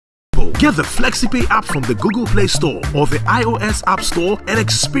Get the FlexiPay app from the Google Play Store or the iOS App Store and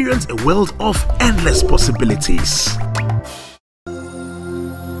experience a world of endless possibilities.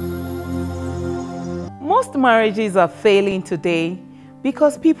 Most marriages are failing today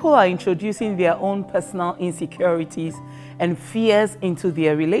because people are introducing their own personal insecurities and fears into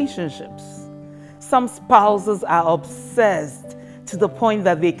their relationships. Some spouses are obsessed to the point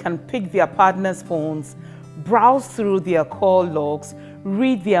that they can pick their partner's phones, browse through their call logs,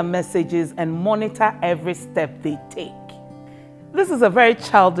 read their messages, and monitor every step they take. This is a very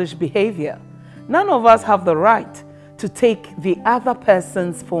childish behavior. None of us have the right to take the other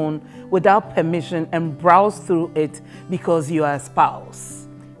person's phone without permission and browse through it because you are a spouse.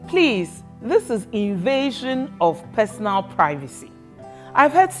 Please, this is invasion of personal privacy.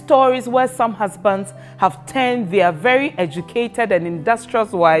 I've heard stories where some husbands have turned their very educated and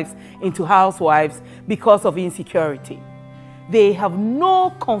industrious wives into housewives because of insecurity. They have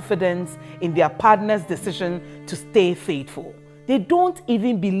no confidence in their partner's decision to stay faithful. They don't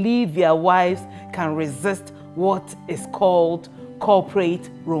even believe their wives can resist what is called corporate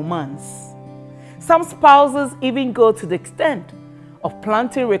romance. Some spouses even go to the extent of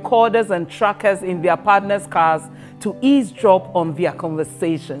planting recorders and trackers in their partner's cars to eavesdrop on their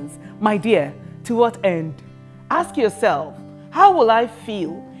conversations. My dear, to what end? Ask yourself, how will I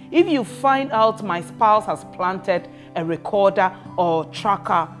feel if you find out my spouse has planted a recorder or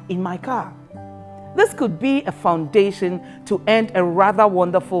tracker in my car? This could be a foundation to end a rather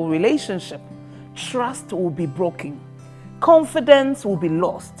wonderful relationship. Trust will be broken, confidence will be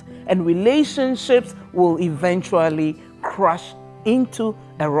lost, and relationships will eventually crash into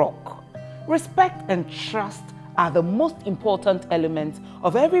a rock. Respect and trust are the most important elements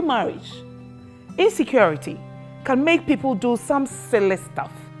of every marriage. Insecurity can make people do some silly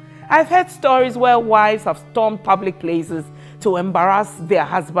stuff. I've heard stories where wives have stormed public places to embarrass their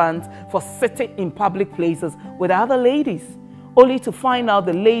husbands for sitting in public places with other ladies, only to find out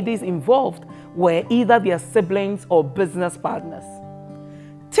the ladies involved were either their siblings or business partners.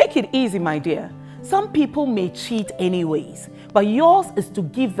 Take it easy, my dear. Some people may cheat anyways, but yours is to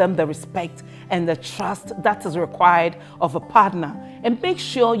give them the respect and the trust that is required of a partner, and make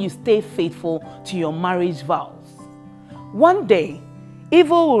sure you stay faithful to your marriage vows. One day,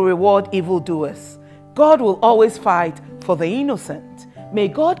 evil will reward evildoers. God will always fight for the innocent. May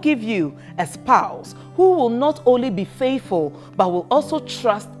God give you a spouse who will not only be faithful, but will also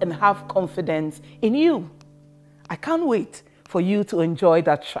trust and have confidence in you. I can't wait for you to enjoy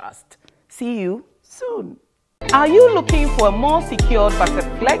that trust. See you soon. Are you looking for a more secure but a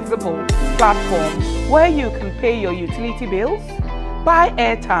flexible platform where you can pay your utility bills, buy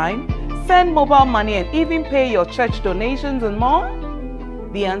airtime, send mobile money, and even pay your church donations and more?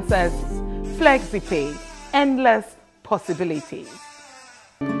 The answer is FlexiPay. Endless possibilities.